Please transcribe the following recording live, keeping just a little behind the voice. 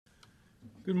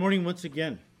Good morning once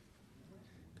again.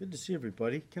 Good to see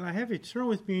everybody. Can I have you turn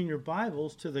with me in your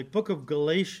Bibles to the book of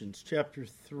Galatians, chapter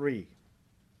 3.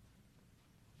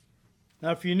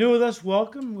 Now, if you're new with us,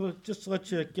 welcome. We'll just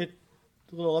let you get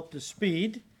a little up to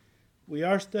speed. We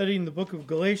are studying the book of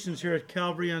Galatians here at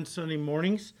Calvary on Sunday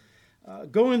mornings,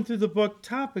 going through the book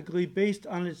topically based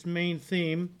on its main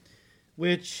theme,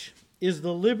 which is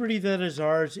the liberty that is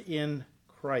ours in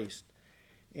Christ.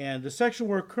 And the section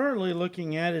we're currently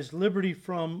looking at is liberty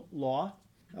from law,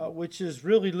 which is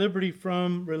really liberty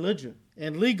from religion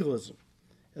and legalism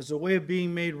as a way of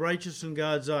being made righteous in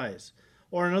God's eyes.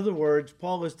 Or in other words,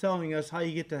 Paul is telling us how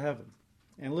you get to heaven.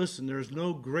 And listen, there's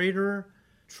no greater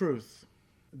truth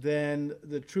than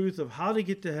the truth of how to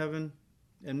get to heaven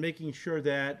and making sure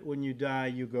that when you die,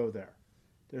 you go there.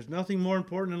 There's nothing more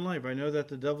important in life. I know that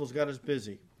the devil's got us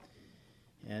busy.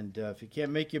 And if he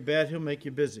can't make you bad, he'll make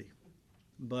you busy.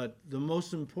 But the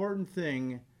most important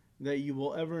thing that you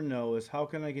will ever know is how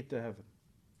can I get to heaven?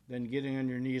 Then getting on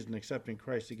your knees and accepting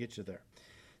Christ to get you there.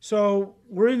 So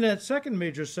we're in that second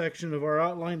major section of our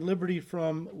outline, liberty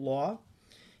from law.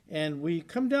 And we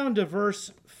come down to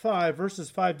verses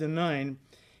 5 to 9.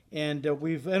 And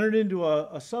we've entered into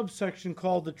a subsection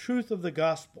called the truth of the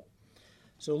gospel.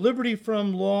 So liberty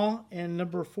from law, and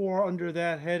number 4 under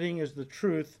that heading is the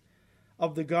truth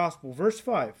of the gospel. Verse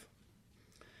 5.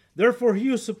 Therefore he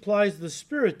who supplies the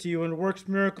Spirit to you and works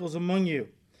miracles among you,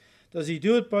 does he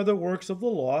do it by the works of the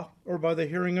law or by the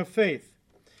hearing of faith?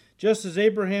 Just as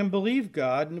Abraham believed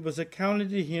God, and it was accounted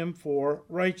to him for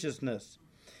righteousness.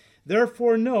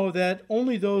 Therefore know that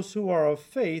only those who are of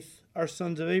faith are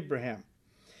sons of Abraham.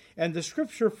 And the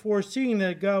Scripture, foreseeing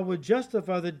that God would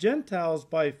justify the Gentiles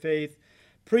by faith,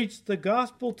 preached the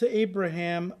gospel to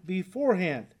Abraham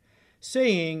beforehand,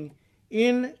 saying,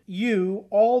 in you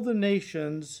all the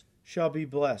nations shall be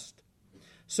blessed.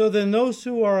 So then those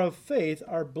who are of faith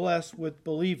are blessed with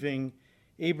believing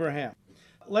Abraham.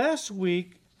 Last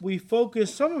week, we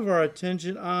focused some of our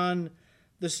attention on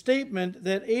the statement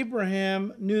that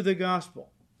Abraham knew the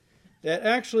gospel. That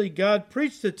actually God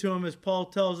preached it to him, as Paul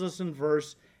tells us in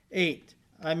verse 8.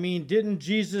 I mean, didn't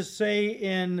Jesus say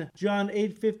in John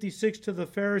 8:56 to the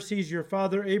Pharisees, your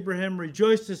father Abraham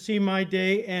rejoiced to see my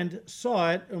day and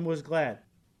saw it and was glad?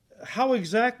 How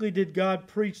exactly did God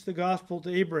preach the gospel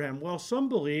to Abraham? Well, some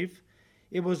believe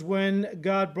it was when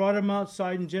God brought him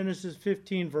outside in Genesis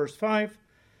 15, verse 5,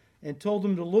 and told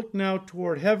him to look now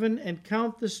toward heaven and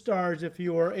count the stars if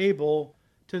you are able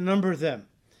to number them.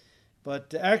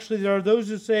 But actually, there are those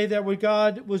who say that what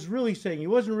God was really saying, he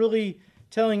wasn't really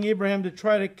telling Abraham to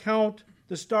try to count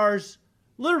the stars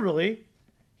literally.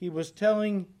 He was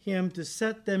telling him to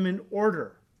set them in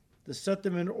order.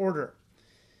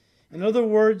 In other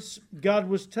words, God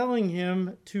was telling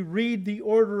him to read the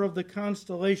order of the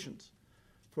constellations,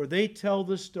 for they tell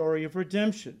the story of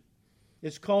redemption.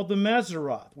 It's called the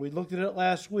Mazzaroth. We looked at it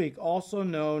last week, also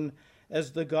known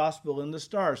as the Gospel in the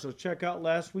Stars. So check out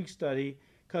last week's study,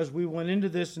 because we went into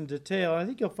this in detail. I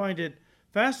think you'll find it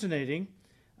fascinating.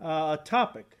 A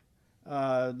topic,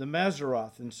 the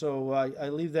Mazzaroth. And so I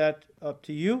leave that up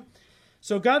to you.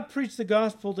 So God preached the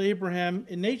gospel to Abraham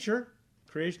in nature.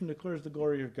 Creation declares the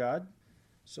glory of God.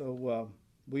 So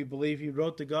we believe he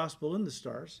wrote the gospel in the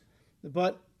stars.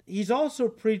 But he's also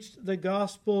preached the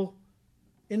gospel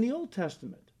in the Old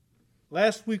Testament.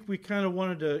 Last week we kind of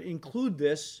wanted to include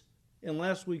this in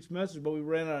last week's message, but we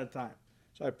ran out of time.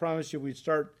 So I promised you we'd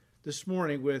start this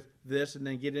morning with this and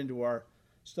then get into our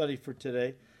study for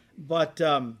today. But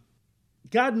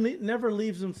God never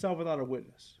leaves himself without a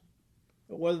witness.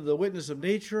 Whether the witness of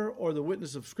nature or the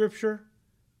witness of Scripture,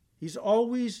 he's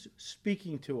always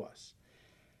speaking to us.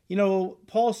 You know,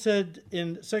 Paul said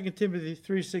in 2 Timothy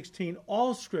 3:16,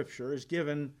 all Scripture is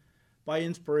given by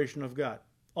inspiration of God.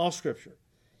 All Scripture.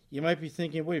 You might be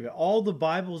thinking, wait a minute, all the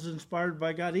Bible is inspired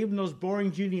by God? Even those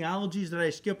boring genealogies that I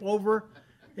skip over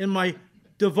in my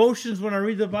devotions when I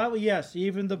read the Bible? Yes,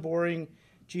 even the boring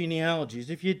genealogies.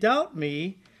 If you doubt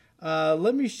me,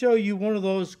 let me show you one of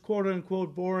those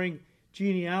quote-unquote boring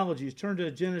genealogies. Turn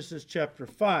to Genesis chapter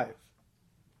 5.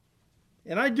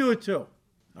 And I do it too.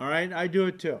 All right? I do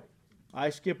it too. I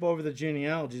skip over the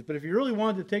genealogies. But if you really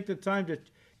wanted to take the time to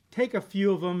take a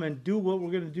few of them and do what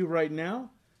we're going to do right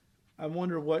now, I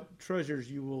wonder what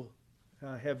treasures you will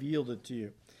have yielded to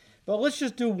you. But let's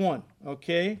just do one,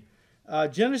 okay?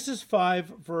 Genesis 5,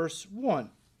 verse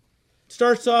 1.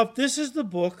 Starts off, this is the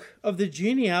book of the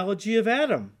genealogy of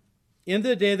Adam. In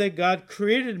the day that God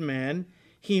created man,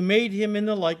 he made him in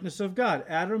the likeness of God.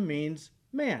 Adam means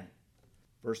man.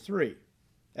 Verse 3.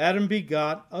 Adam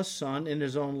begot a son in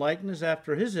his own likeness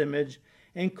after his image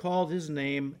and called his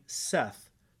name Seth.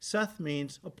 Seth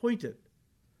means appointed.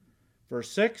 Verse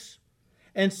 6,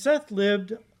 and Seth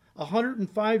lived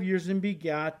 105 years and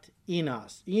begat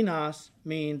Enos. Enos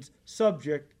means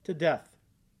subject to death.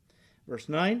 Verse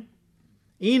 9,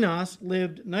 Enos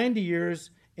lived 90 years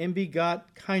and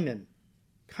begot Cainan.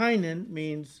 Cainan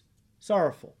means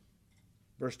sorrowful.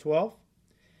 Verse 12,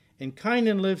 and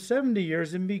Cainan lived 70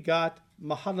 years and begot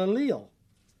Mahalaleel.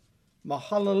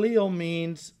 Mahalaleel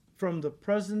means from the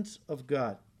presence of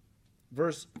God.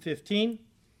 Verse 15,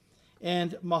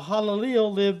 and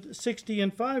Mahalaleel lived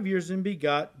 65 years and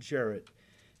begot Jared.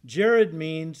 Jared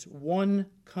means one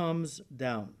comes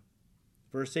down.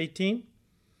 Verse 18,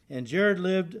 and Jared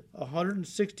lived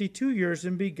 162 years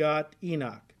and begot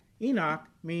Enoch. Enoch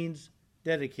means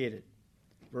dedicated.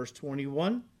 Verse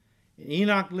 21, and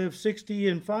Enoch lived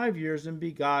 65 years and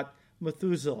begot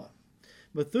Methuselah.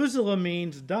 Methuselah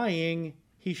means dying,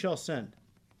 he shall send.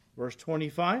 Verse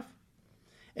 25,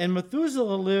 and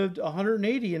Methuselah lived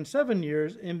 187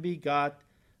 years and begot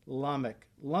Lamech.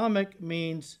 Lamech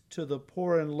means to the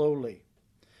poor and lowly.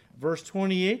 Verse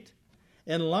 28,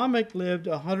 and Lamech lived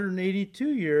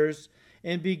 182 years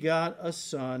and begot a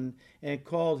son and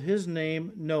called his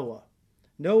name Noah.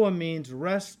 Noah means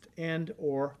rest and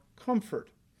or comfort.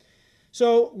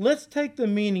 So let's take the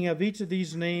meaning of each of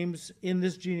these names in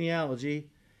this genealogy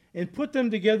and put them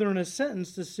together in a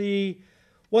sentence to see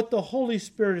what the Holy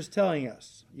Spirit is telling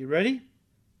us. You ready?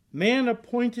 Man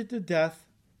appointed to death,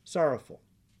 sorrowful.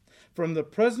 From the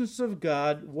presence of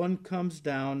God, one comes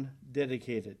down,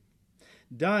 dedicated.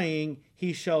 Dying,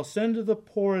 he shall send to the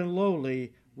poor and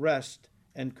lowly rest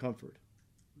and comfort.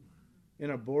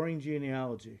 In a boring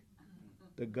genealogy,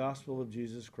 the gospel of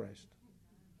Jesus Christ.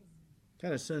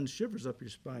 Kind of sends shivers up your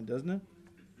spine, doesn't it?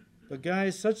 But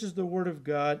guys, such is the Word of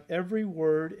God. Every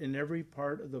word in every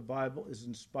part of the Bible is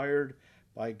inspired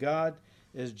by God.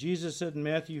 As Jesus said in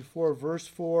Matthew 4, verse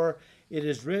 4, it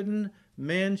is written,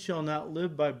 man shall not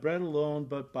live by bread alone,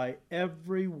 but by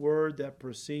every word that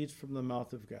proceeds from the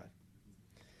mouth of God.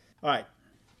 All right,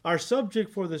 our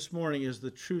subject for this morning is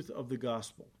the truth of the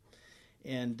gospel.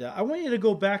 And I want you to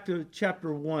go back to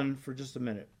chapter 1 for just a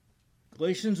minute.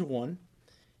 Galatians 1.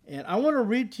 And I want to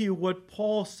read to you what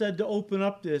Paul said to open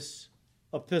up this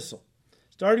epistle,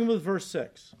 starting with verse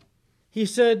 6. He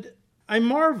said, I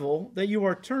marvel that you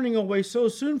are turning away so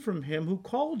soon from him who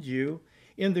called you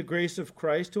in the grace of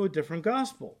Christ to a different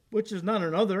gospel, which is not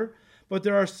another, but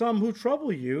there are some who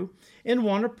trouble you and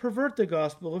want to pervert the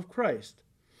gospel of Christ.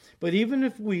 But even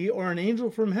if we or an angel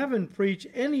from heaven preach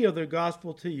any other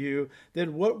gospel to you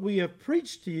than what we have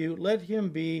preached to you, let him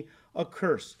be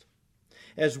accursed.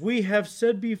 As we have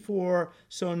said before,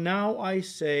 so now I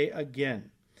say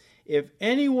again, if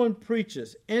anyone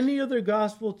preaches any other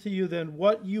gospel to you than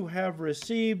what you have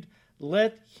received,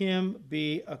 let him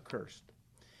be accursed.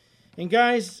 And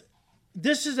guys,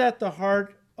 this is at the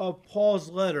heart of Paul's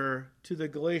letter to the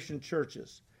Galatian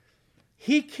churches.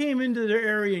 He came into their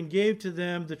area and gave to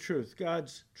them the truth,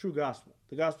 God's true gospel,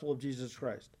 the gospel of Jesus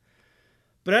Christ.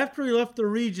 But after he left the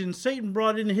region, Satan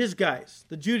brought in his guys,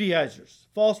 the Judaizers,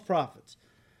 false prophets,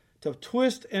 to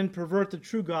twist and pervert the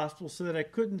true gospel so that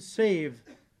it couldn't save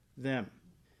them.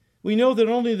 We know that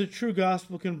only the true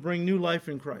gospel can bring new life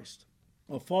in Christ.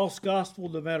 A false gospel,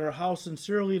 no matter how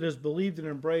sincerely it is believed and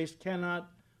embraced, cannot,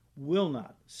 will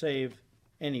not save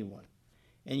anyone.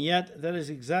 And yet, that is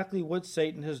exactly what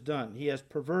Satan has done. He has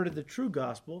perverted the true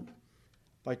gospel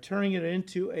by turning it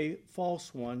into a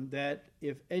false one, that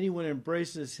if anyone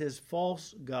embraces his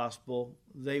false gospel,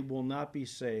 they will not be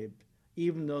saved,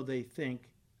 even though they think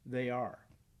they are.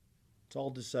 It's all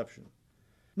deception.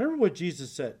 Remember what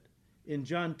Jesus said in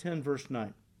John 10, verse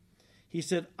 9. He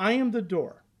said, I am the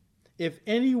door. If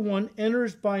anyone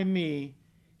enters by me,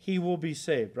 he will be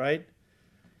saved, right?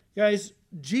 Guys,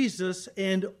 Jesus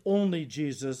and only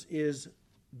Jesus is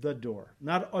the door,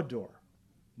 not a door.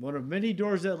 One of many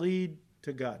doors that lead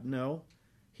to God. No,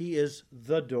 he is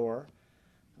the door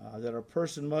that a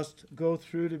person must go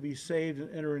through to be saved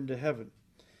and enter into heaven.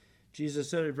 Jesus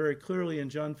said it very clearly in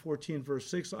John 14, verse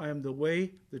 6, I am the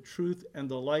way, the truth, and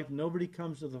the life. Nobody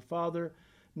comes to the Father.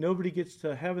 Nobody gets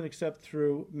to heaven except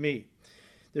through me.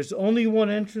 There's only one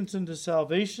entrance into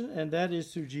salvation, and that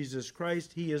is through Jesus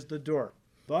Christ. He is the door.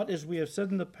 But as we have said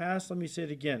in the past, let me say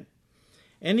it again.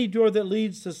 Any door that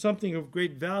leads to something of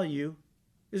great value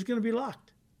is going to be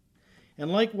locked.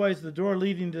 And likewise, the door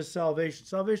leading to salvation.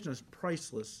 Salvation is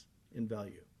priceless in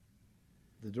value.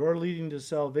 The door leading to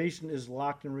salvation is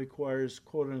locked and requires,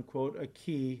 quote unquote, a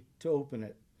key to open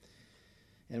it.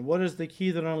 And what is the key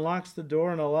that unlocks the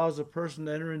door and allows a person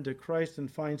to enter into Christ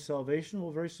and find salvation?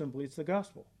 Well, very simply, it's the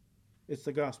gospel. It's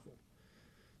the gospel.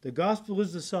 The gospel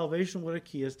is the salvation what a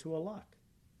key is to a lock.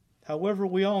 However,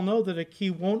 we all know that a key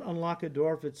won't unlock a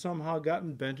door if it's somehow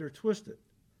gotten bent or twisted.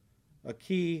 A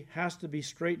key has to be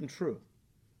straight and true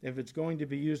if it's going to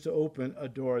be used to open a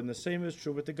door. And the same is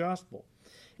true with the gospel.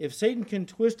 If Satan can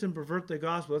twist and pervert the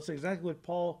gospel, that's exactly what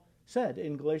Paul said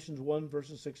in Galatians 1,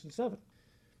 verses 6 and 7.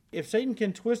 If Satan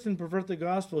can twist and pervert the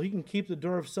gospel, he can keep the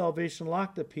door of salvation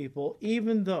locked to people,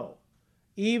 even though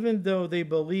they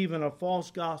believe in a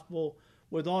false gospel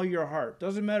with all your heart.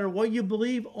 Doesn't matter what you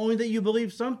believe, only that you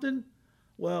believe something.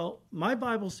 Well, my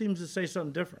Bible seems to say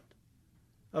something different.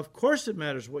 Of course it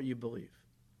matters what you believe.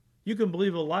 You can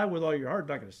believe a lie with all your heart,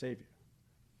 not going to save you.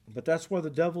 But that's why the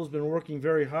devil has been working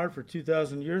very hard for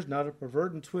 2,000 years now to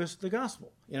pervert and twist the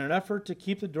gospel in an effort to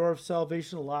keep the door of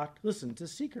salvation locked, listen, to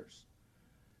seekers.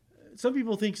 Some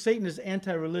people think Satan is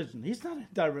anti-religion. He's not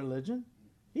anti-religion.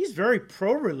 He's very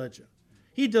pro-religion.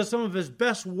 He does some of his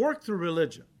best work through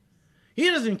religion. He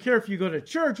doesn't care if you go to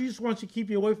church. He just wants to keep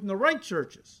you away from the right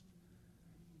churches.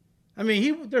 I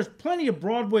mean, there's plenty of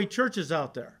Broadway churches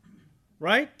out there,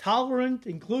 right? Tolerant,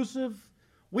 inclusive.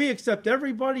 We accept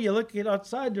everybody. You look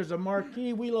outside, there's a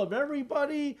marquee. We love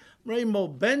everybody. Rainbow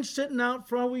bench sitting out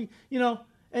front.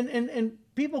 And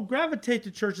people gravitate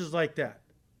to churches like that.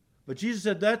 But Jesus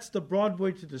said that's the broad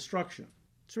way to destruction.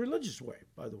 It's a religious way,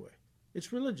 by the way.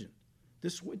 It's religion.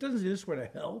 It doesn't say this way to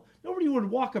hell. Nobody would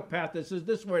walk a path that says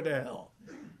this way to hell.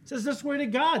 It says this way to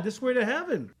God, this way to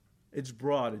heaven. It's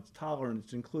broad, it's tolerant,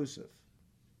 it's inclusive.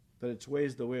 But its way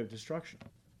is the way of destruction,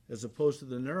 as opposed to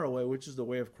the narrow way, which is the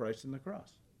way of Christ and the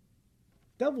cross.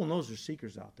 The devil knows there's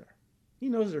seekers out there. He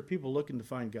knows there are people looking to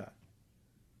find God.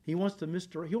 He wants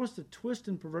to twist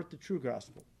and pervert the true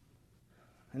gospel.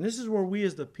 And this is where we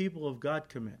as the people of God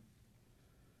come in.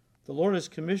 The Lord has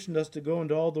commissioned us to go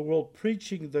into all the world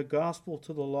preaching the gospel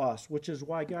to the lost, which is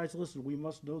why, guys, listen, we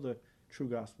must know the true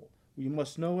gospel. We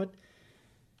must know it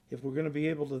if we're going to be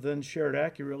able to then share it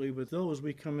accurately with those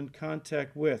we come in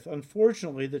contact with.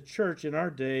 Unfortunately, the church in our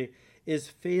day is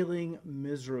failing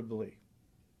miserably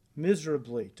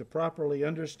to properly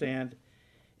understand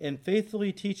and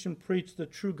faithfully teach and preach the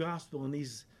true gospel in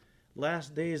these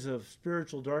last days of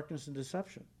spiritual darkness and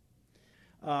deception.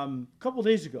 A couple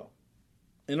days ago,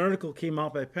 an article came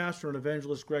out by pastor and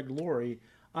evangelist Greg Laurie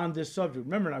on this subject.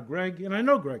 Remember now, Greg, and I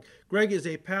know Greg. Greg is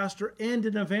a pastor and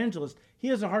an evangelist. He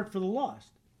has a heart for the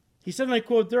lost. He said, and I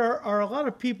quote, "There are a lot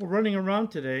of people running around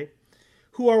today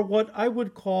who are what I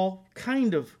would call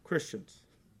kind of Christians."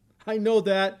 I know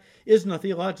that isn't a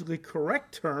theologically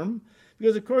correct term,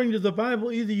 because according to the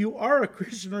Bible, either you are a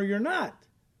Christian or you're not.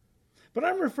 But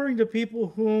I'm referring to people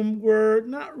whom we're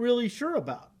not really sure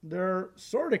about. They're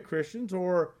sort of Christians,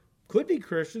 or could be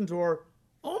Christians, or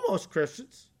almost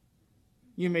Christians.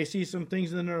 You may see some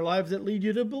things in their lives that lead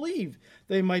you to believe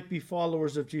they might be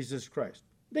followers of Jesus Christ.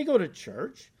 They go to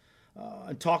church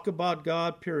and talk about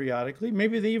God periodically.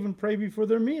 Maybe they even pray before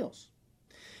their meals.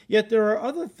 Yet there are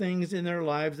other things in their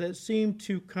lives that seem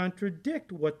to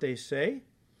contradict what they say,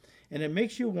 and it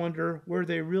makes you wonder where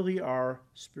they really are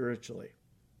spiritually.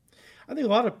 I think a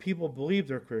lot of people believe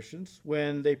they're Christians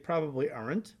when they probably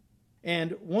aren't.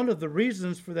 And one of the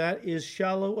reasons for that is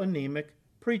shallow, anemic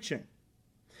preaching.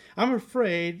 I'm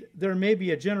afraid there may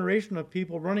be a generation of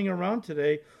people running around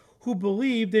today who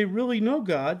believe they really know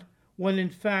God when in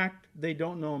fact they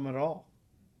don't know Him at all.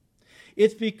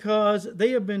 It's because they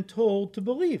have been told to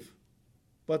believe,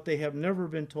 but they have never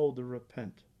been told to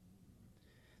repent.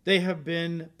 They have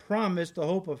been promised the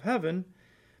hope of heaven,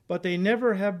 but they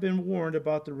never have been warned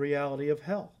about the reality of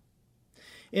hell.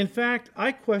 In fact,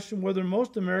 I question whether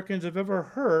most Americans have ever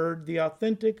heard the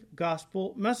authentic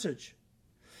gospel message.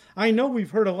 I know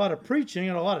we've heard a lot of preaching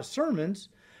and a lot of sermons,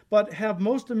 but have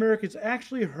most Americans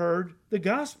actually heard the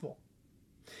gospel?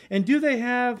 And do they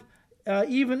have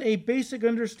even a basic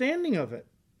understanding of it?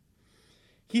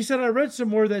 He said, I read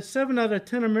somewhere that 7 out of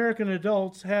 10 American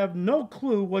adults have no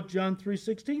clue what John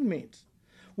 3:16 means,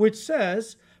 which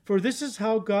says, "For this is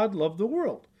how God loved the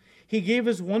world. He gave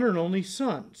His one and only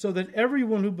Son, so that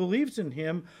everyone who believes in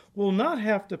Him will not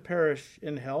have to perish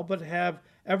in hell, but have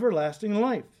everlasting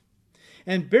life."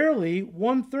 And barely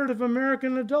 1/3 of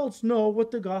American adults know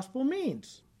what the gospel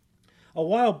means. A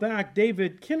while back,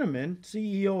 David Kinnaman,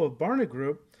 CEO of Barna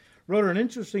Group, wrote an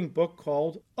interesting book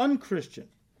called Unchristian,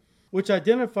 which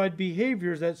identified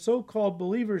behaviors that so-called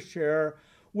believers share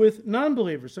with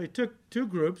non-believers. So he took two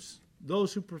groups,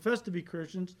 those who professed to be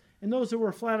Christians and those who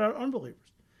were flat-out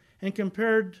unbelievers, and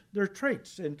compared their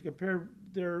traits and compared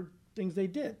their things they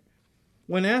did.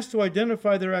 When asked to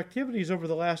identify their activities over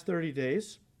the last 30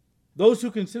 days, those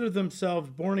who considered themselves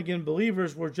born-again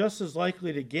believers were just as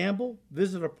likely to gamble,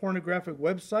 visit a pornographic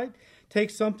website, take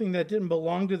something that didn't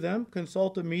belong to them,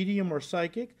 consult a medium or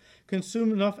psychic,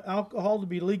 consume enough alcohol to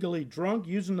be legally drunk,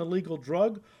 use an illegal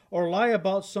drug, or lie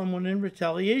about someone in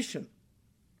retaliation.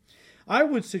 I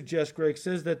would suggest, Greg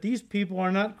says, that these people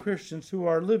are not Christians who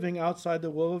are living outside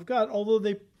the will of God, although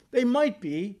they might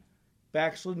be.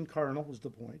 Backslidden carnal was the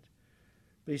point.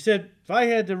 But he said, if I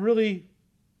had to really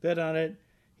bet on it,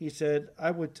 he said,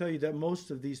 I would tell you that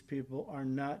most of these people are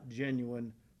not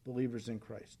genuine believers in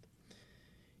Christ.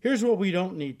 Here's what we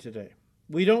don't need today.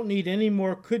 We don't need any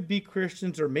more could-be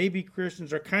Christians or maybe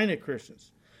Christians or kind of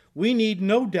Christians. We need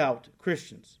no doubt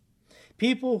Christians.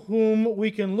 People whom we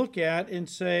can look at and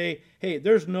say, hey,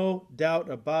 there's no doubt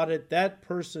about it. That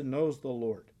person knows the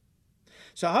Lord.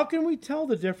 So how can we tell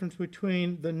the difference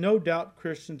between the no doubt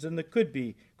Christians and the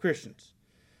could-be Christians?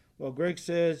 Well, Greg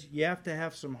says you have to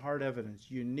have some hard evidence.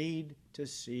 You need to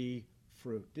see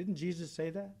fruit. Didn't Jesus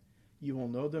say that? You will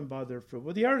know them by their fruit.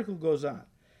 Well, the article goes on.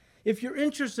 If you're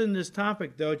interested in this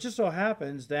topic, though, it just so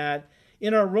happens that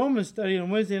in our Romans study on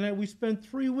Wednesday night, we spent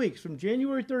 3 weeks from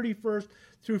January 31st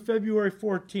through February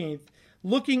 14th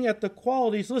looking at the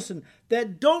qualities, listen,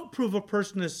 that don't prove a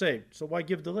person is saved. So why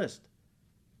give the list?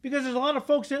 Because there's a lot of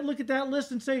folks that look at that list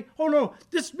and say, oh no,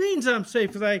 this means I'm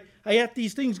saved because I have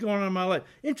these things going on in my life.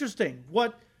 Interesting.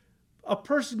 What a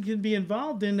person can be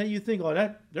involved in that you think,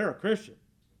 oh, they're a Christian.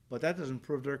 But that doesn't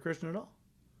prove they're a Christian at all.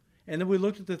 And then we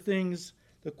looked at the things,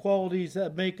 the qualities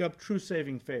that make up true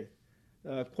saving faith,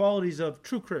 qualities of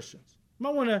true Christians. You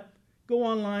might want to go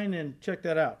online and check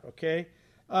that out, okay?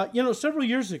 Several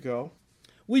years ago,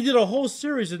 we did a whole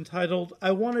series entitled,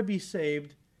 I Want to Be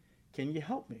Saved, Can You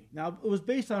Help Me? Now, it was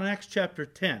based on Acts chapter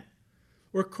 10,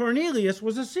 where Cornelius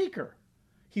was a seeker.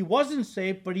 He wasn't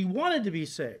saved, but he wanted to be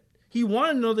saved. He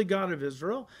wanted to know the God of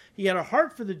Israel. He had a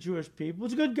heart for the Jewish people. He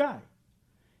was a good guy.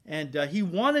 And he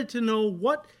wanted to know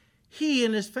what he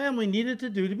and his family needed to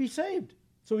do to be saved.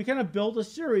 So we kind of built a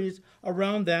series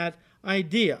around that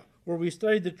idea, where we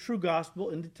studied the true gospel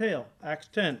in detail, Acts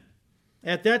 10.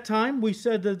 At that time, we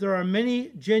said that there are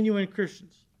many genuine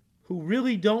Christians who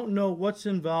really don't know what's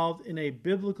involved in a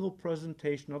biblical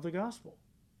presentation of the gospel.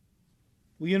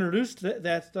 We introduced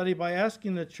that study by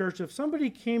asking the church, if somebody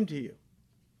came to you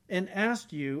and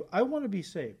asked you, I want to be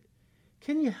saved,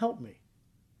 can you help me?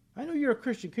 I know you're a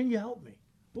Christian, can you help me?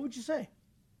 What would you say?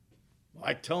 Well,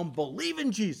 I'd tell them, believe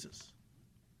in Jesus.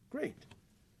 Great.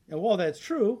 And while that's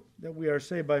true, that we are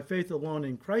saved by faith alone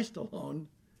in Christ alone,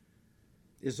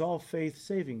 is all faith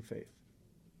saving faith.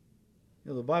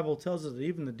 The Bible tells us that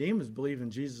even the demons believe in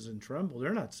Jesus and tremble.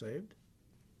 They're not saved.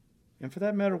 And for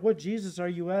that matter, what Jesus are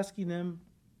you asking them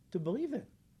to believe in?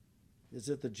 Is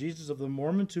it the Jesus of the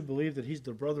Mormons who believe that he's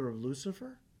the brother of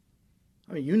Lucifer?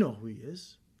 I mean, you know who he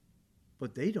is,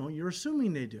 but they don't. You're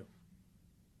assuming they do.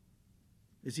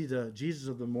 Is he the Jesus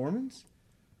of the Mormons?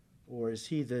 Or is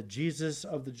he the Jesus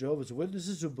of the Jehovah's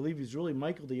Witnesses who believe he's really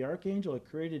Michael the Archangel, a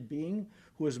created being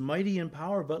who is mighty in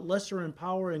power but lesser in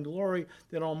power and glory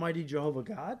than Almighty Jehovah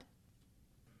God?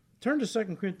 Turn to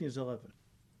 2 Corinthians 11.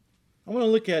 I want to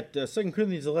look at 2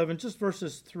 Corinthians 11, just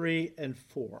verses 3 and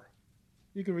 4.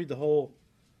 You can read the whole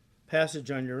passage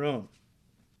on your own.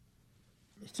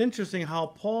 It's interesting how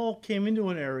Paul came into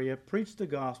an area, preached the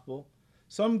gospel,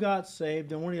 some got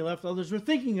saved, and when he left, others were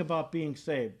thinking about being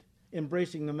saved,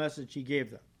 embracing the message he gave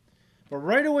them. But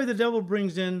right away the devil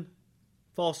brings in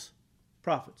false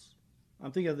prophets.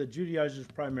 I'm thinking of the Judaizers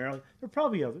primarily. There are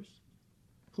probably others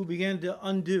who began to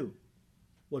undo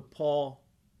what Paul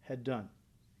had done.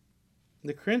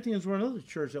 The Corinthians were another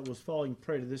church that was falling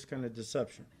prey to this kind of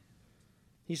deception.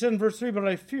 He said in verse 3, but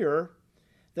I fear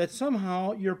that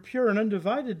somehow your pure and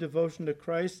undivided devotion to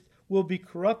Christ will be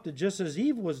corrupted, just as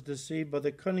Eve was deceived by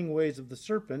the cunning ways of the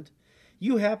serpent.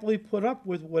 You happily put up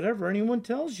with whatever anyone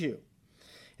tells you.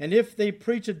 And if they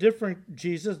preach a different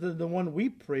Jesus than the one we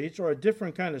preach, or a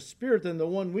different kind of spirit than the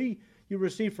one you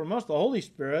receive from us, the Holy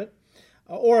Spirit,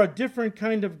 or a different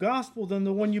kind of gospel than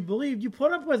the one you believed, you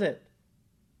put up with it.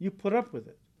 You put up with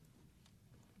it.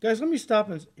 Guys, let me stop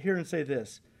here and say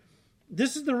this.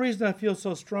 This is the reason I feel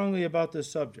so strongly about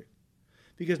this subject.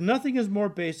 Because nothing is more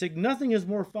basic, nothing is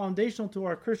more foundational to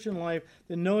our Christian life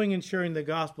than knowing and sharing the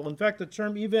gospel. In fact, the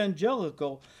term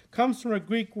evangelical comes from a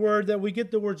Greek word that we get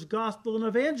the words gospel and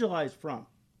evangelize from.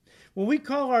 When we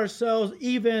call ourselves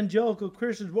evangelical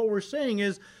Christians, what we're saying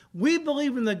is we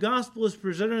believe in the gospel as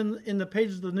presented in the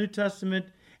pages of the New Testament,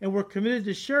 and we're committed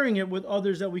to sharing it with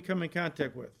others that we come in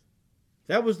contact with.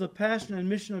 That was the passion and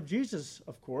mission of Jesus,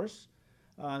 of course.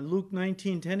 In Luke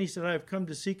 19:10, he said, I have come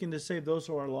to seek and to save those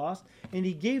who are lost. And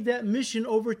he gave that mission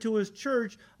over to his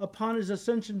church upon his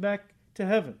ascension back to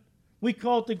heaven. We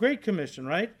call it the Great Commission,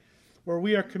 right? where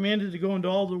we are commanded to go into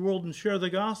all the world and share the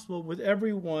gospel with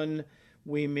everyone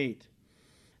we meet.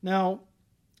 Now,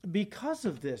 because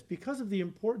of this, because of the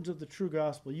importance of the true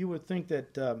gospel, you would think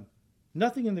that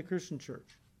nothing in the Christian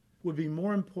church would be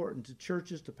more important to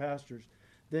churches, to pastors,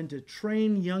 than to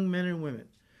train young men and women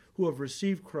who have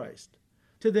received Christ,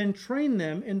 to then train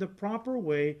them in the proper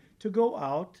way to go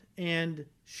out and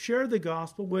share the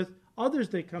gospel with others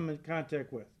they come in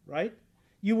contact with, right?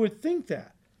 You would think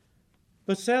that.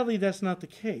 But sadly, that's not the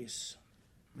case.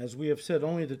 As we have said,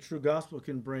 only the true gospel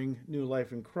can bring new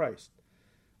life in Christ.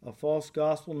 A false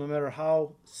gospel, no matter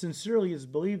how sincerely it's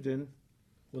believed in,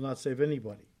 will not save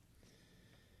anybody.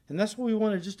 And that's what we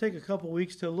want to just take a couple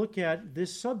weeks to look at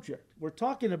this subject. We're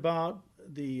talking about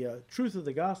the truth of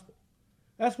the gospel.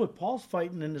 That's what Paul's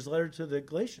fighting in his letter to the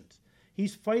Galatians.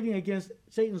 He's fighting against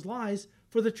Satan's lies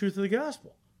for the truth of the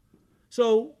gospel.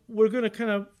 So we're going to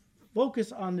kind of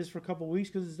focus on this for a couple weeks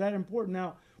because it's that important.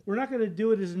 Now, we're not going to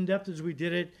do it as in-depth as we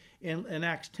did it in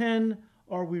Acts 10,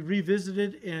 or we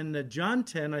revisited in John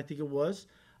 10, I think it was.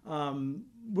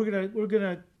 We're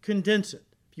gonna condense it.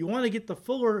 If you want to get the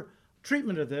fuller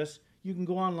treatment of this, you can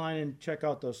go online and check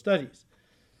out those studies.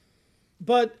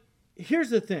 But here's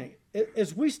the thing.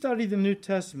 As we study the New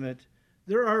Testament,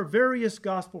 there are various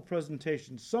gospel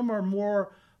presentations. Some are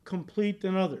more complete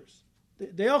than others.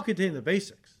 They all contain the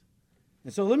basics.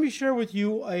 And so let me share with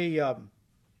you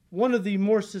one of the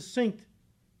more succinct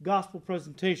gospel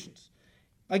presentations.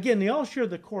 Again, they all share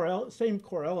the same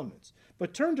core elements.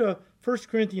 But turn to 1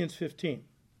 Corinthians 15.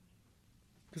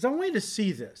 Because I want you to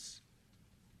see this.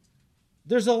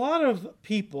 There's a lot of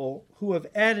people who have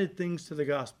added things to the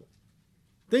gospel.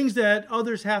 Things that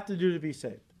others have to do to be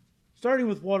saved. Starting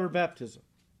with water baptism.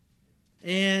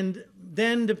 And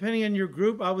then, depending on your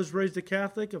group, I was raised a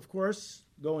Catholic, of course,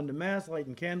 going to Mass,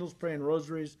 lighting candles, praying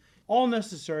rosaries, all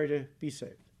necessary to be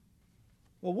saved.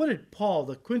 Well, what did Paul,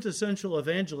 the quintessential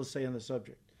evangelist, say on the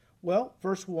subject? Well,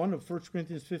 verse 1 of 1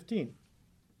 Corinthians 15.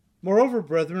 Moreover,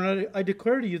 brethren, I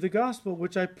declare to you the gospel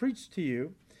which I preached to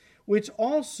you, which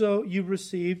also you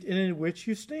received and in which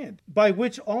you stand, by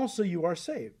which also you are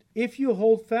saved, if you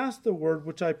hold fast the word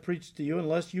which I preached to you,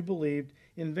 unless you believed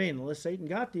in vain, unless Satan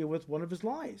got to you with one of his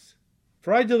lies.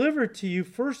 For I delivered to you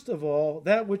first of all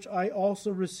that which I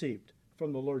also received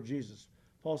from the Lord Jesus.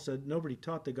 Paul said, nobody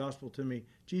taught the gospel to me.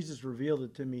 Jesus revealed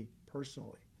it to me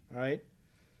personally. All right?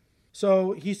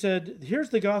 So he said, here's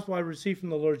the gospel I received from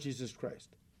the Lord Jesus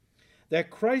Christ.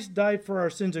 That Christ died for our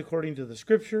sins according to the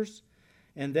Scriptures,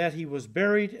 and that he was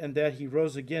buried, and that he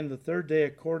rose again the third day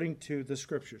according to the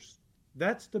Scriptures.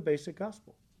 That's the basic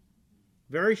gospel.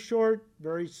 Very short,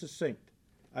 very succinct.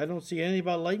 I don't see anything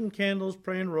about lighting candles,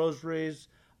 praying rosaries,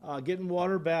 getting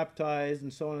water baptized,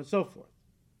 and so on and so forth.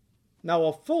 Now,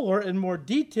 a fuller and more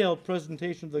detailed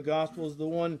presentation of the gospel is the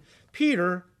one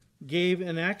Peter gave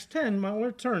in Acts 10. You might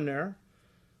want to turn there.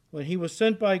 When he was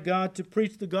sent by God to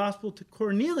preach the gospel to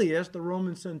Cornelius, the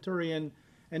Roman centurion,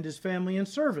 and his family and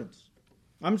servants.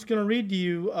 I'm just going to read to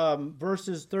you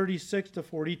verses 36 to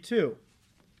 42.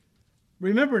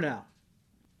 Remember now,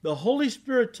 the Holy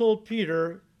Spirit told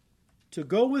Peter to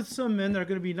go with some men that are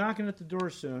going to be knocking at the door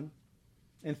soon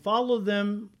and follow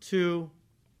them to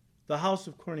the house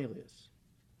of Cornelius.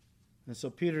 And so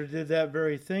Peter did that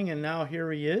very thing, and now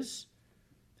here he is,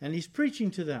 and he's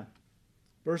preaching to them.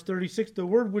 Verse 36, the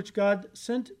word which God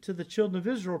sent to the children of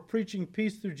Israel, preaching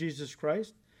peace through Jesus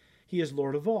Christ, he is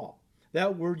Lord of all.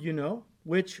 That word you know,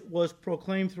 which was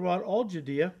proclaimed throughout all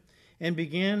Judea, and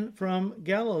began from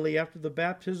Galilee after the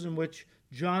baptism which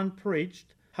John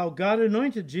preached, how God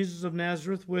anointed Jesus of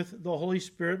Nazareth with the Holy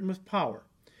Spirit and with power,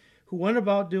 who went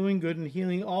about doing good and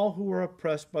healing all who were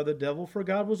oppressed by the devil, for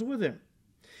God was with him.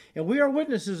 And we are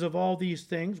witnesses of all these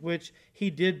things which he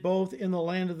did both in the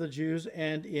land of the Jews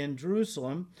and in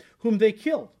Jerusalem, whom they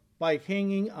killed by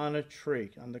hanging on a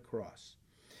tree, on the cross.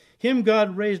 Him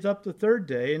God raised up the third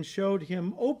day and showed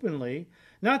him openly,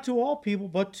 not to all people,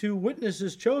 but to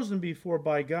witnesses chosen before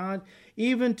by God,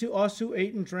 even to us who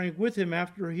ate and drank with him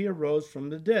after he arose from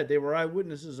the dead. They were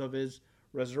eyewitnesses of his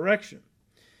resurrection.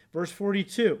 Verse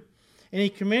 42, and he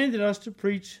commanded us to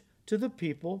preach to the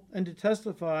people and to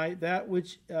testify that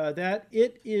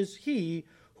it is he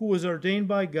who was ordained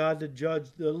by God to judge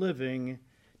the living,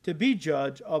 to be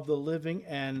judge of the living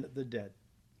and the dead.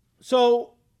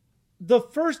 So the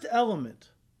first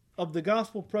element of the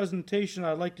gospel presentation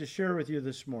I'd like to share with you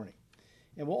this morning,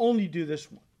 and we'll only do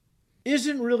this one,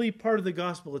 isn't really part of the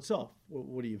gospel itself.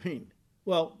 What do you mean?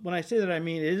 Well, when I say that, I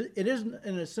mean it isn't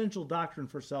an essential doctrine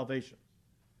for salvation.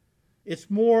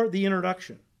 It's more the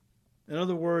introduction. In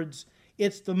other words,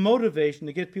 it's the motivation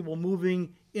to get people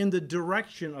moving in the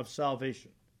direction of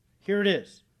salvation. Here it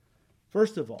is.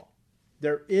 First of all,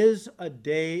 There is a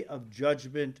day of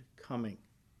judgment coming.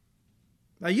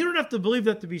 Now, you don't have to believe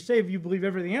that to be saved. You believe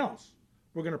everything else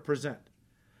we're going to present.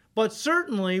 But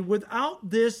certainly, without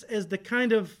this as the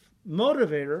kind of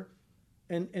motivator,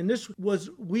 and this was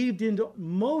weaved into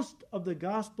most of the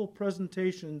gospel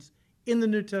presentations in the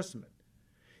New Testament.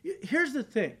 Here's the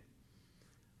thing.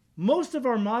 Most of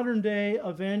our modern day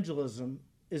evangelism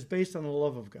is based on the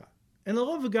love of God. And the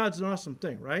love of God's an awesome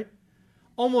thing, right?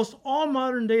 Almost all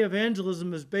modern day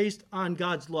evangelism is based on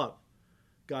God's love.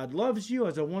 God loves you,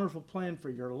 has a wonderful plan for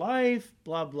your life,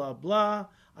 blah, blah, blah.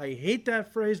 I hate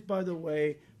that phrase, by the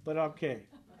way, but okay.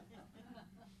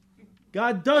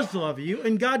 God does love you,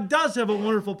 and God does have a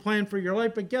wonderful plan for your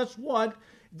life, but guess what?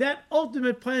 That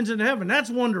ultimate plan's in heaven. That's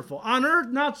wonderful. On earth,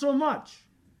 not so much.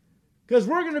 Because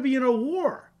we're going to be in a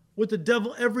war with the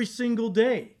devil every single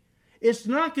day. It's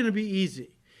not going to be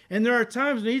easy. And there are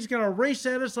times when he's going to race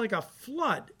at us like a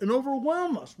flood and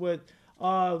overwhelm us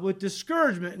with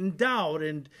discouragement and doubt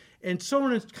and so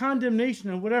on, condemnation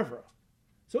and whatever.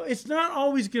 So it's not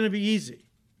always going to be easy.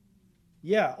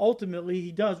 Yeah, ultimately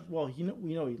he does. Well,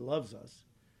 we know he loves us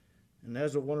and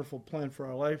has a wonderful plan for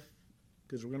our life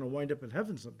because we're going to wind up in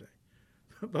heaven someday.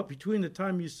 But between the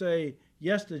time you say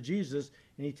yes to Jesus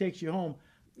and he takes you home,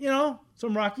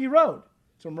 some rocky road,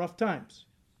 some rough times.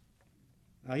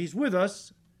 Now he's with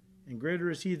us, and greater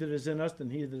is he that is in us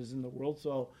than he that is in the world.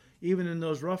 So even in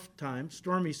those rough times,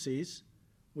 stormy seas,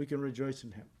 we can rejoice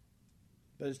in him.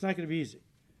 But it's not going to be easy.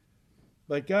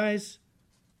 But guys,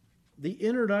 the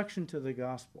introduction to the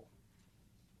gospel,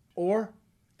 or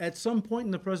at some point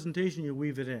in the presentation you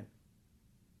weave it in,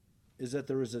 is that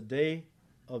there is a day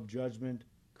of judgment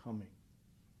coming.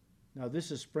 Now this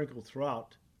is sprinkled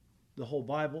throughout the whole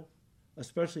Bible,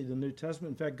 especially the New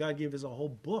Testament. In fact, God gave us a whole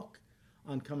book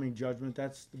on coming judgment.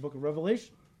 That's the book of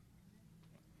Revelation.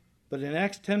 But in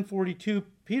Acts 10:42,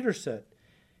 Peter said,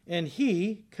 "And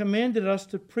he commanded us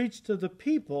to preach to the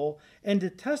people and to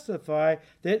testify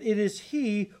that it is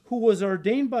he who was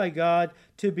ordained by God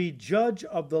to be judge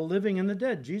of the living and the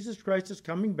dead." Jesus Christ is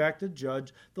coming back to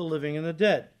judge the living and the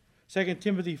dead. 2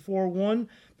 Timothy 4:1,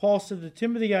 Paul said to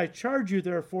Timothy, "I charge you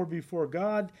therefore before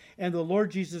God and the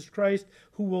Lord Jesus Christ,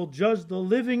 who will judge the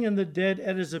living and the dead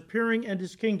at his appearing and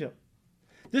his kingdom."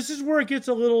 This is where it gets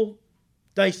a little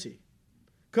dicey,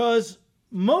 because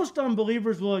most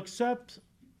unbelievers will accept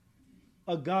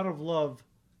a God of love,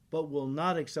 but will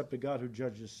not accept a God who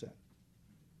judges sin.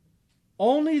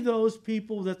 Only those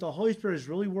people that the Holy Spirit is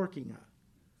really working on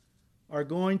are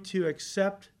going to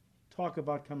talk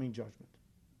about coming judgment.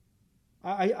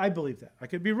 I believe that. I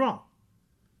could be wrong.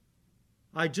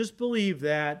 I just believe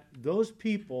that those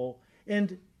people,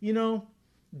 and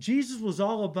Jesus was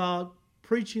all about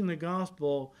preaching the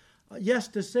gospel, yes,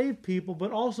 to save people,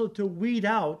 but also to weed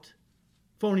out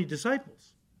phony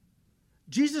disciples.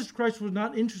 Jesus Christ was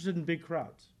not interested in big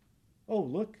crowds. Oh,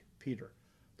 look, Peter,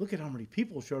 look at how many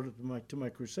people showed up to my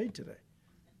crusade today.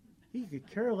 He could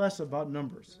care less about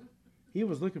numbers. He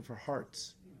was looking for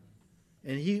hearts.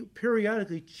 And he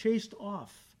periodically chased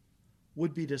off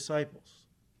would-be disciples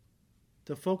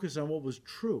to focus on what was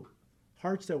true,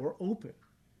 hearts that were open.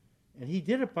 And he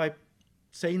did it by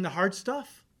saying the hard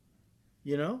stuff,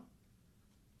 And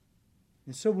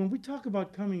so when we talk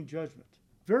about coming judgment,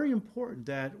 very important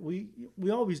that we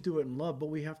always do it in love, but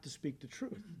we have to speak the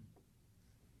truth.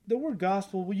 The word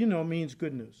gospel, means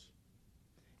good news.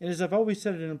 And as I've always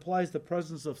said, it implies the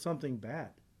presence of something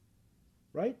bad,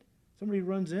 right? Somebody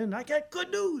runs in, "I got good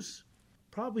news."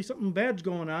 Probably something bad's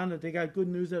going on that they got good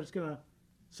news that it's going to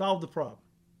solve the problem,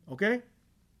 okay?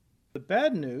 The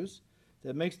bad news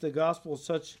that makes the gospel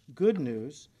such good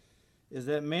news is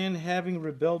that man, having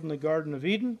rebelled in the Garden of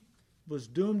Eden, was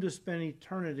doomed to spend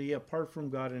eternity apart from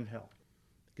God in hell.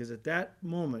 Because at that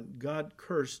moment, God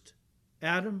cursed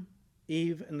Adam,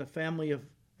 Eve, and the family of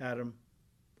Adam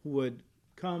who would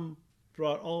come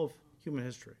throughout all of human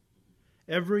history.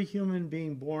 Every human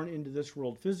being born into this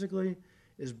world physically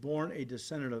is born a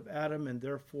descendant of Adam, and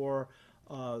therefore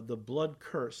the blood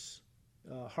curse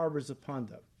harbors upon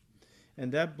them.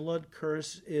 And that blood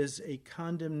curse is a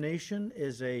condemnation,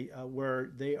 where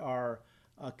they are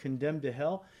condemned to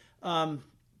hell.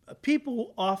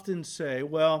 People often say,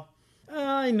 "Well,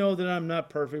 I know that I'm not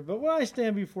perfect, but when I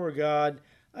stand before God,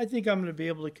 I think I'm going to be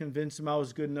able to convince him I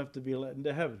was good enough to be let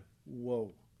into heaven."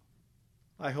 Whoa.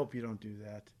 I hope you don't do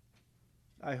that.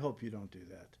 I hope you don't do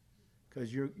that,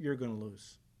 because you're going to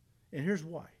lose. And here's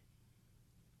why.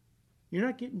 You're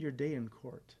not getting your day in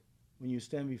court when you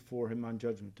stand before him on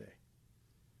Judgment Day.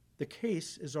 The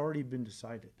case has already been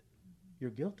decided. You're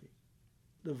guilty.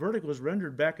 The verdict was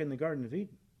rendered back in the Garden of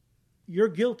Eden. You're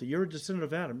guilty. You're a descendant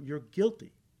of Adam. You're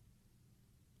guilty.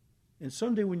 And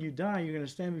someday when you die, you're going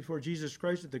to stand before Jesus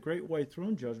Christ at the great white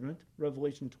throne judgment,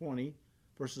 Revelation 20,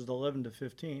 verses 11 to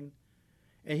 15.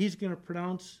 And he's going to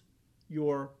pronounce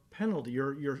your penalty,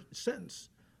 your sentence,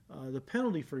 the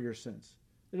penalty for your sins.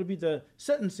 It'll be the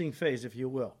sentencing phase, if you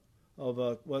will, of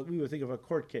what we would think of a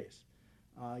court case.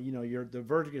 The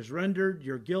verdict is rendered,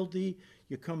 you're guilty,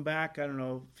 you come back,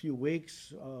 a few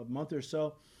weeks, a month or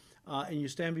so, and you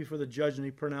stand before the judge and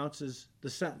he pronounces the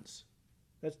sentence.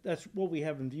 That's what we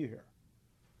have in view here.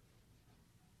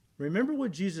 Remember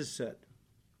what Jesus said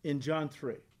in John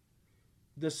 3.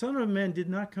 The Son of Man did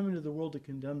not come into the world to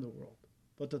condemn the world,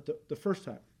 but the first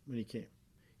time when he came.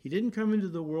 He didn't come into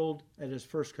the world at his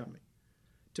first coming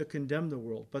to condemn the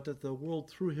world, but that the world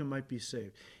through him might be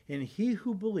saved. And he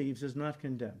who believes is not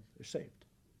condemned. They're saved.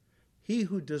 He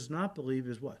who does not believe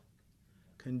is what?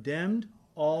 Condemned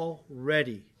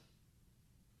already.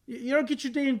 You don't get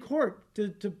your day in court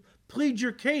to plead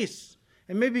your case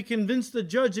and maybe convince the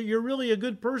judge that you're really a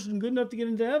good person, good enough to get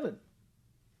into heaven.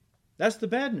 That's the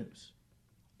bad news.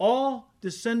 All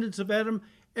descendants of Adam,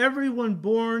 everyone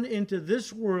born into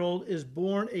this world is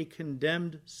born a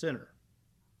condemned sinner.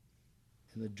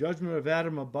 And the judgment of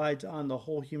Adam abides on the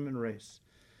whole human race.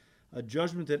 A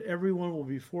judgment that everyone will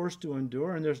be forced to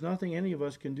endure, and there's nothing any of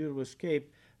us can do to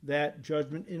escape that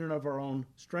judgment in and of our own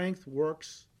strength,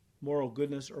 works, moral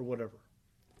goodness, or whatever.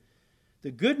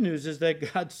 The good news is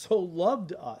that God so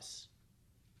loved us,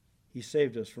 he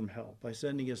saved us from hell by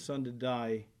sending his Son to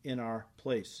die in our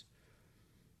place.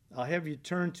 I'll have you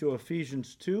turn to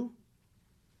Ephesians 2,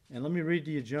 and let me read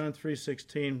to you John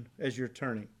 3:16 as you're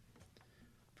turning.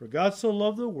 For God so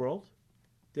loved the world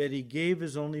that he gave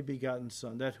his only begotten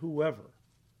Son, that whoever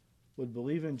would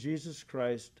believe in Jesus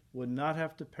Christ would not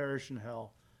have to perish in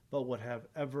hell, but would have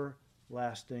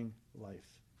everlasting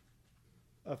life.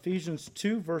 Ephesians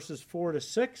 2, verses 4 to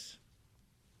 6.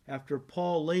 After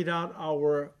Paul laid out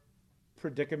our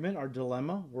predicament, our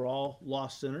dilemma, we're all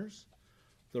lost sinners.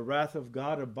 The wrath of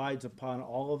God abides upon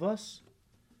all of us,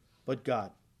 but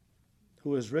God,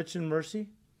 who is rich in mercy,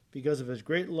 because of his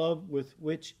great love with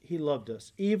which he loved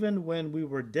us, even when we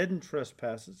were dead in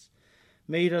trespasses,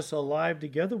 made us alive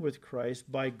together with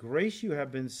Christ. By grace you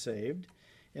have been saved,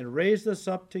 and raised us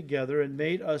up together, and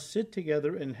made us sit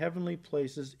together in heavenly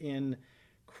places in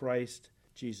Christ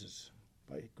Jesus.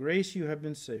 By grace you have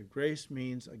been saved. Grace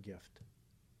means a gift.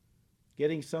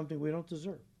 Getting something we don't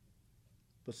deserve,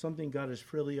 but something God is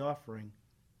freely offering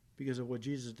because of what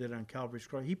Jesus did on Calvary's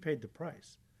cross. He paid the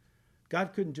price.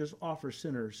 God couldn't just offer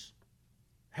sinners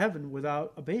heaven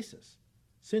without a basis.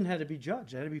 Sin had to be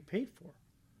judged, it had to be paid for.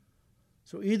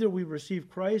 So either we receive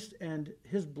Christ and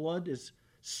his blood is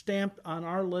stamped on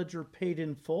our ledger, paid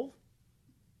in full,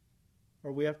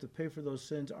 or we have to pay for those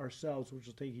sins ourselves, which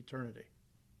will take eternity.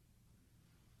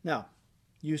 Now,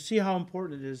 you see how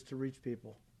important it is to reach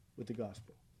people with the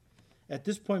gospel. At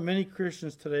this point, many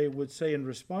Christians today would say in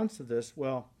response to this,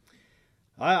 well,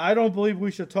 I don't believe we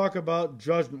should talk about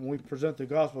judgment when we present the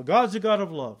gospel. God's a God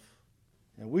of love,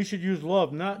 and we should use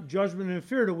love, not judgment and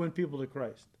fear, to win people to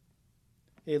Christ.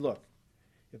 Hey, look,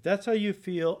 if that's how you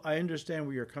feel, I understand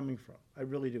where you're coming from. I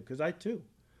really do, because I, too,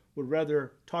 would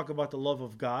rather talk about the love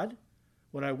of God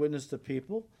when I witness to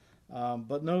people.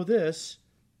 But know this,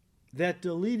 that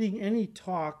deleting any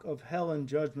talk of hell and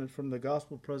judgment from the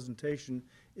gospel presentation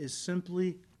is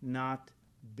simply not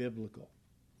biblical.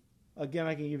 Again,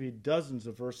 I can give you dozens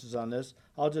of verses on this.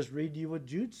 I'll just read you what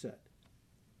Jude said.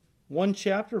 One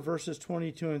chapter, verses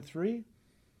 22 and 3,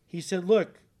 he said,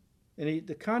 look, and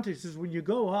the context is when you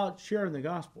go out sharing the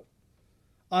gospel,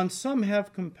 on some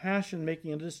have compassion,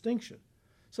 making a distinction.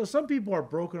 So some people are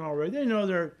broken already. They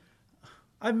know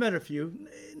I've met a few,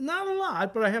 not a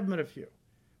lot, but I have met a few.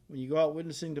 When you go out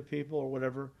witnessing to people or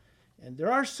whatever, and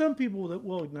there are some people that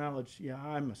will acknowledge, yeah,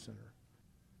 I'm a sinner.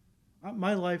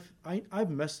 My life, I've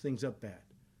messed things up bad.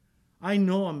 I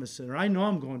know I'm a sinner. I know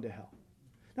I'm going to hell.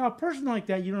 Now, a person like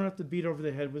that, you don't have to beat over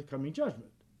the head with coming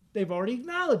judgment. They've already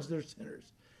acknowledged they're sinners.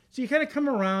 So you kind of come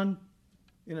around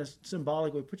in a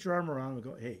symbolic way, put your arm around them and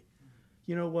go, hey,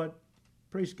 you know what?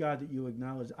 Praise God that you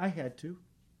acknowledge. I had to.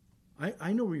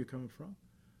 I know where you're coming from.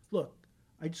 Look,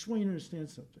 I just want you to understand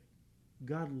something.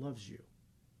 God loves you,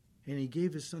 and he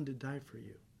gave his Son to die for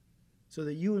you so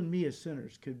that you and me as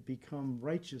sinners could become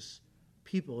righteous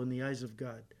people in the eyes of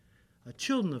God,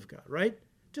 children of God, right?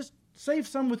 Just save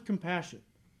some with compassion.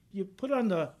 You put on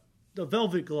the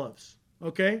velvet gloves,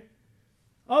 okay?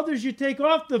 Others, you take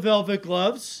off the velvet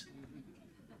gloves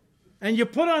and you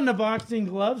put on the boxing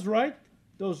gloves, right?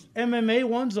 Those MMA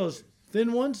ones, those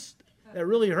thin ones that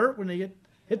really hurt when they get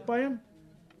hit by them.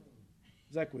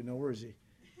 Zach would know, where is he?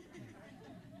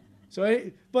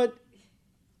 So, but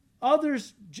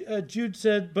Others, Jude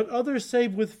said, but others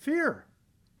save with fear,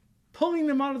 pulling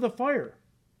them out of the fire.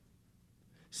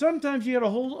 Sometimes you got to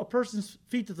hold a person's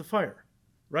feet to the fire,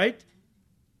 right?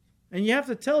 And you have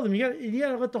to tell them, you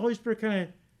got to let the Holy Spirit kind of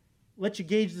let you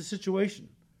gauge the situation.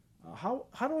 How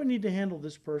do I need to handle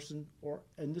this person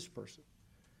and this person?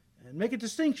 And make a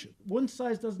distinction. One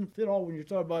size doesn't fit all when you're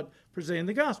talking about presenting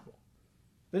the gospel.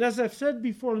 But as I've said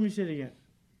before, let me say it again.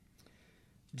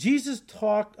 Jesus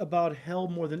talked about hell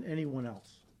more than anyone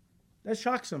else. That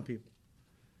shocked some people.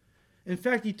 In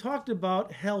fact, he talked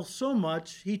about hell so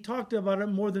much, he talked about it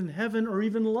more than heaven or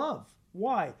even love.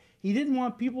 Why? He didn't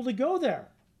want people to go there.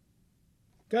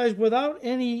 Guys, without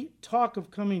any talk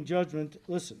of coming judgment,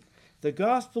 listen, the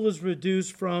gospel is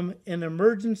reduced from an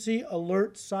emergency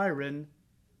alert siren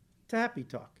to happy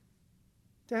talk.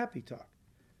 To happy talk.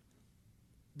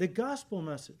 The gospel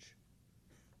message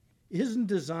isn't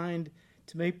designed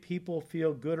to make people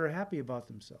feel good or happy about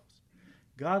themselves.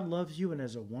 God loves you and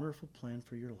has a wonderful plan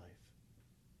for your life.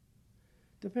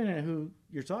 Depending on who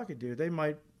you're talking to, they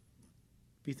might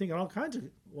be thinking all kinds of,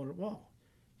 well,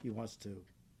 he wants to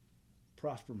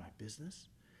prosper my business.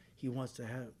 He wants to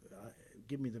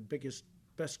give me the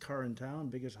best car in town,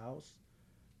 biggest house,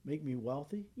 make me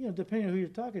wealthy. Depending on who you're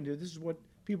talking to, this is what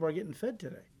people are getting fed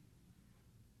today.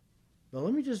 But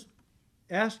let me just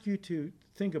ask you to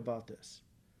think about this.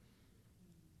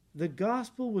 The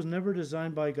gospel was never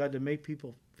designed by God to make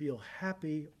people feel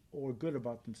happy or good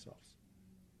about themselves.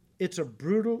 It's a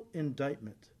brutal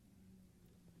indictment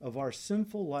of our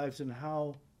sinful lives and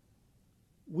how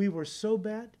we were so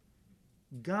bad,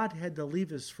 God had to leave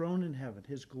his throne in heaven,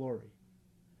 his glory,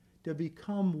 to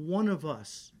become one of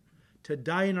us, to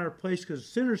die in our place, because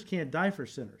sinners can't die for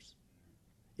sinners.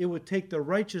 It would take the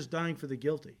righteous dying for the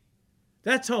guilty.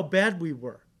 That's how bad we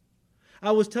were.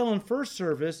 I was telling first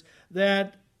service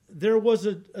that there was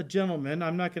a gentleman,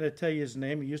 I'm not going to tell you his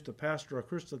name, he used to pastor a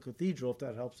Crystal Cathedral, if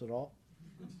that helps at all.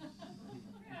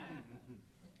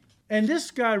 And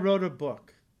this guy wrote a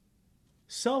book,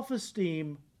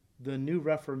 Self-Esteem, the New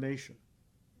Reformation.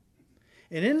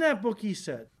 And in that book he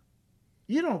said,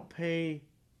 you don't pay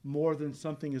more than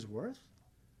something is worth.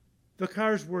 The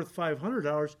car's worth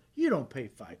 $500, you don't pay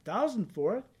 $5,000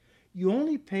 for it. You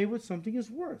only pay what something is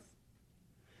worth.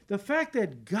 The fact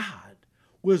that God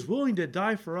was willing to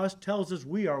die for us tells us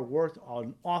we are worth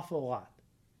an awful lot.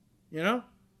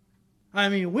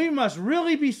 We must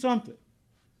really be something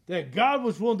that God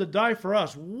was willing to die for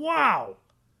us. Wow!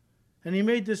 And he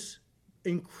made this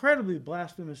incredibly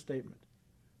blasphemous statement.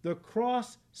 The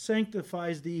cross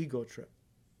sanctifies the ego trip.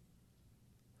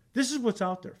 This is what's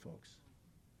out there, folks.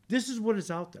 This is what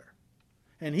is out there.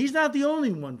 And he's not the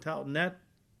only one touting that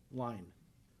line.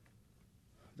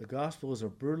 The gospel is a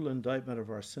brutal indictment of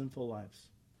our sinful lives,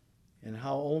 and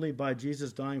how only by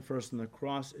Jesus dying for us on the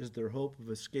cross is there hope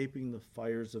of escaping the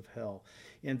fires of hell.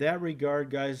 In that regard,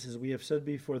 guys, as we have said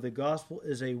before, the gospel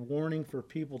is a warning for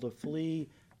people to flee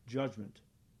judgment.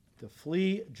 To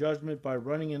flee judgment by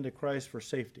running into Christ for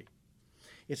safety.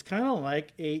 It's kind of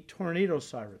like a tornado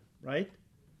siren, right?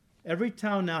 Every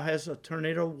town now has a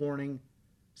tornado warning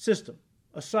system,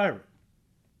 a siren.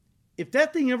 If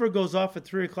that thing ever goes off at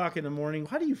 3 o'clock in the morning,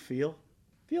 how do you feel?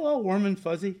 Feel all warm and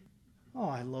fuzzy? Oh,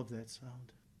 I love that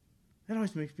sound. That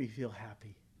always makes me feel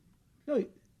happy.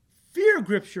 Fear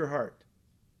grips your heart.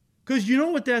 Because you know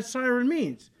what that siren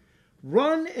means.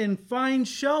 Run and find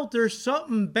shelter.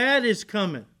 Something bad is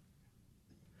coming.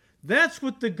 That's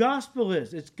what the gospel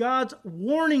is. It's God's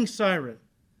warning siren.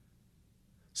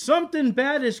 Something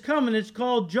bad is coming. It's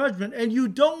called judgment. And you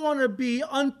don't want to be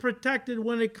unprotected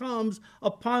when it comes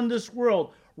upon this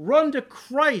world. Run to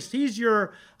Christ. He's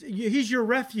your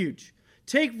refuge.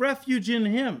 Take refuge in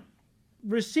him.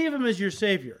 Receive him as your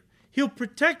Savior. He'll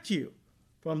protect you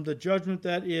from the judgment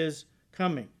that is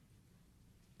coming.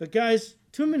 But guys,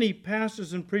 too many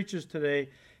pastors and preachers today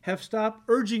have stopped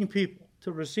urging people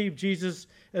to receive Jesus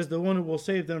as the one who will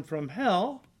save them from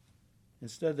hell.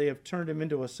 Instead, they have turned him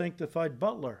into a sanctified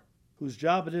butler whose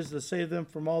job it is to save them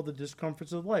from all the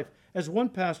discomforts of life. As one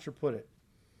pastor put it,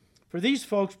 for these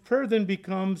folks, prayer then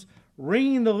becomes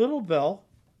ringing the little bell,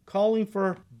 calling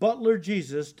for butler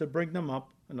Jesus to bring them up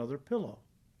another pillow,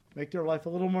 make their life a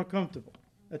little more comfortable.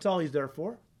 That's all he's there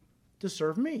for, to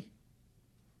serve me.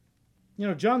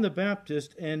 John the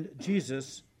Baptist and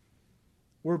Jesus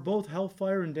were both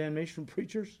hellfire and damnation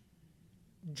preachers.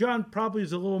 John probably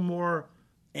is a little more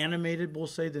animated, we'll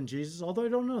say, than Jesus, although I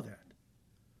don't know that.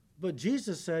 But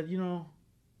Jesus said,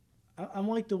 I'm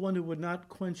like the one who would not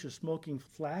quench a smoking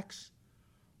flax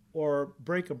or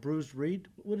break a bruised reed.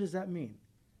 What does that mean?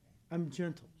 I'm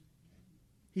gentle.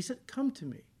 He said, come to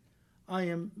me. I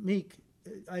am meek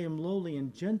I am lowly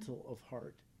and gentle of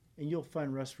heart, and you'll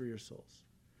find rest for your souls.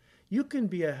 You can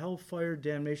be a hellfire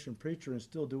damnation preacher and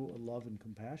still do it with love and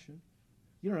compassion.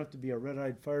 You don't have to be a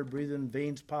red-eyed, fire-breathing,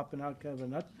 veins popping out kind of a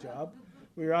nut job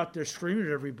where you're out there screaming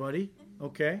at everybody,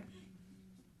 okay?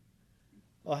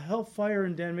 A hellfire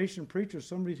and damnation preacher is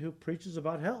somebody who preaches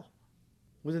about hell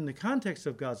within the context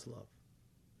of God's love,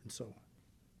 and so on.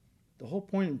 The whole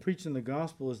point in preaching the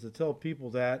gospel is to tell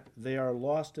people that they are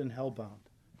lost and hellbound,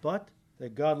 but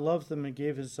that God loves them and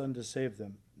gave his son to save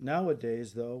them.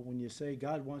 Nowadays, though, when you say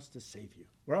God wants to save you,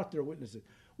 we're out there witnessing.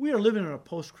 We are living in a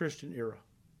post-Christian era,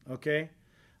 okay?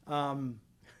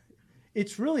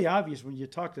 It's really obvious when you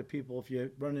talk to people, if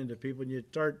you run into people and you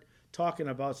start talking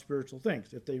about spiritual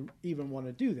things, if they even want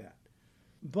to do that.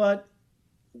 But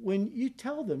when you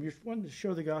tell them, you're wanting to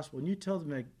show the gospel, and you tell them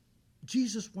that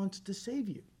Jesus wants to save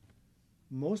you,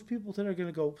 most people today are going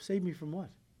to go, save me from what?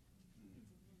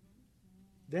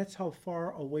 That's how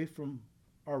far away from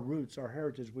our roots, our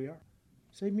heritage we are.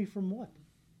 Save me from what?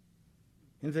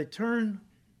 And if they turn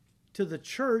to the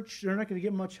church, they're not going to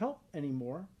get much help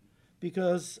anymore,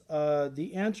 because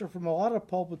the answer from a lot of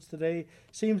pulpits today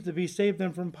seems to be save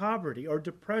them from poverty or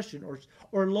depression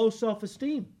or low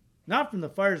self-esteem. Not from the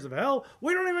fires of hell.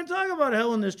 We don't even talk about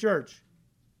hell in this church.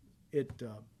 It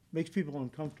makes people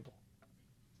uncomfortable.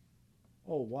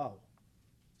 Oh, wow.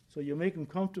 So you make them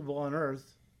comfortable on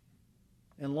earth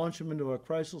and launch them into a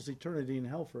Christless eternity in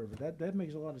hell forever. That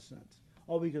makes a lot of sense.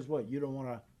 All because what? You don't want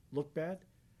to look bad?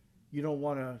 You don't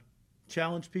want to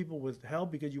challenge people with hell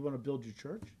because you want to build your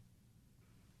church?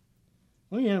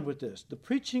 Let me end with this. The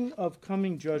preaching of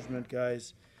coming judgment,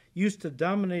 guys, used to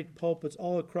dominate pulpits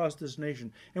all across this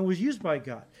nation and was used by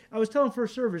God. I was telling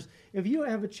first service, if you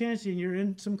have a chance and you're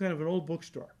in some kind of an old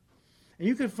bookstore and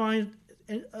you can find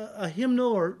a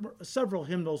hymnal or several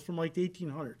hymnals from like the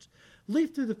 1800s,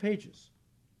 leaf through the pages.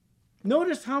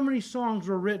 Notice how many songs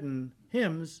were written,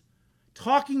 hymns,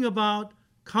 talking about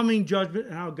coming judgment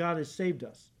and how God has saved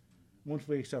us once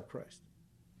we accept Christ.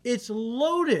 It's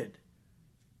loaded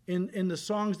in the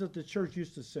songs that the church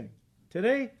used to sing.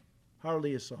 Today,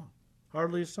 hardly a song.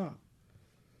 Hardly a song.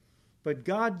 But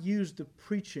God used the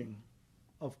preaching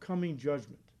of coming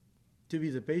judgment to be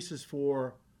the basis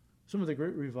for some of the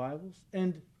great revivals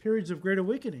and periods of great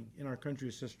awakening in our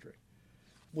country's history.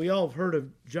 We all have heard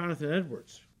of Jonathan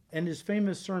Edwards and his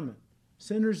famous sermon,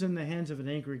 Sinners in the Hands of an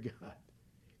Angry God.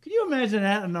 Can you imagine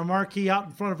that on a marquee out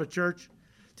in front of a church?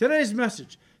 Today's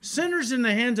message, sinners in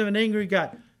the hands of an angry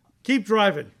God. Keep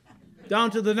driving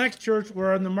down to the next church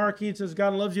where on the marquee it says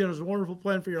God loves you and has a wonderful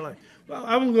plan for your life. Well,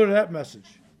 I won't go to that message.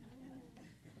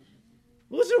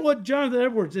 Listen to what Jonathan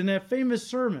Edwards in that famous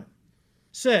sermon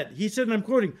said. He said, and I'm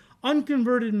quoting,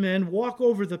 unconverted men walk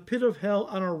over the pit of hell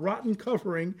on a rotten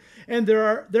covering, and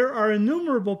there are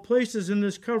innumerable places in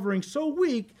this covering so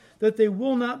weak that they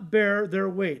will not bear their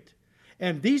weight.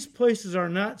 And these places are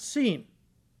not seen.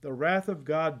 The wrath of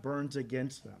God burns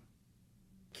against them.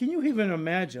 Can you even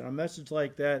imagine a message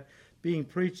like that being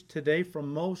preached today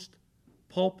from most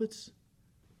pulpits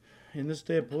in this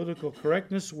day of political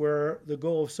correctness, where the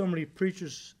goal of so many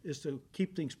preachers is to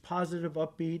keep things positive,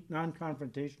 upbeat,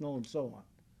 non-confrontational, and so on?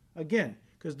 Again,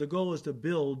 because the goal is to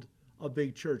build a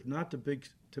big church, not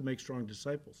to make strong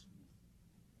disciples.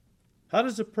 How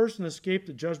does a person escape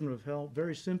the judgment of hell?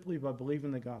 Very simply, by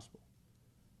believing the gospel.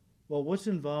 Well, what's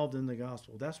involved in the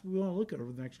gospel? That's what we want to look at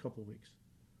over the next couple of weeks.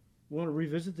 We want to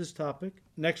revisit this topic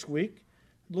next week,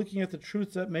 looking at the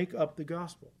truths that make up the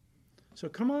gospel. So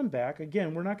come on back.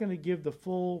 Again, we're not going to give the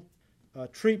full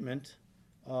treatment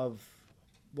of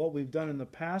what we've done in the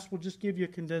past. We'll just give you a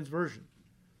condensed version.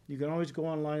 You can always go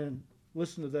online and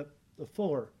listen to the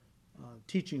fuller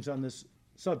teachings on this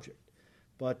subject.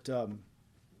 But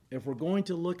if we're going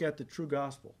to look at the true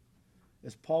gospel,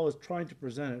 as Paul is trying to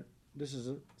present it, this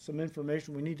is some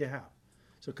information we need to have.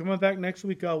 So come on back next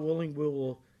week, God willing, we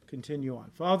will continue on.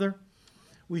 Father,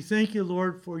 we thank you,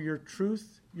 Lord, for your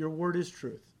truth. Your word is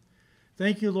truth.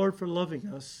 Thank you, Lord, for loving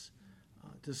us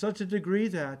to such a degree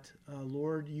that,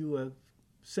 Lord, you have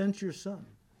sent your Son.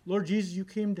 Lord Jesus, you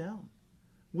came down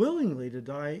willingly to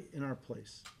die in our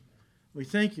place. We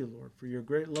thank you, Lord, for your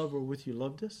great love wherewith you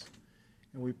loved us.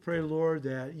 And we pray, Lord,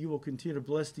 that you will continue to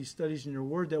bless these studies in your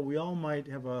word, that we all might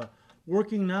have a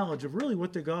working knowledge of really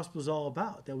what the gospel is all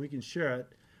about, that we can share it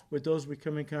with those we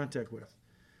come in contact with.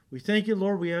 We thank you,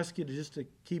 Lord. We ask you to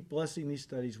keep blessing these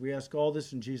studies. We ask all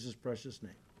this in Jesus' precious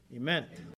name. Amen.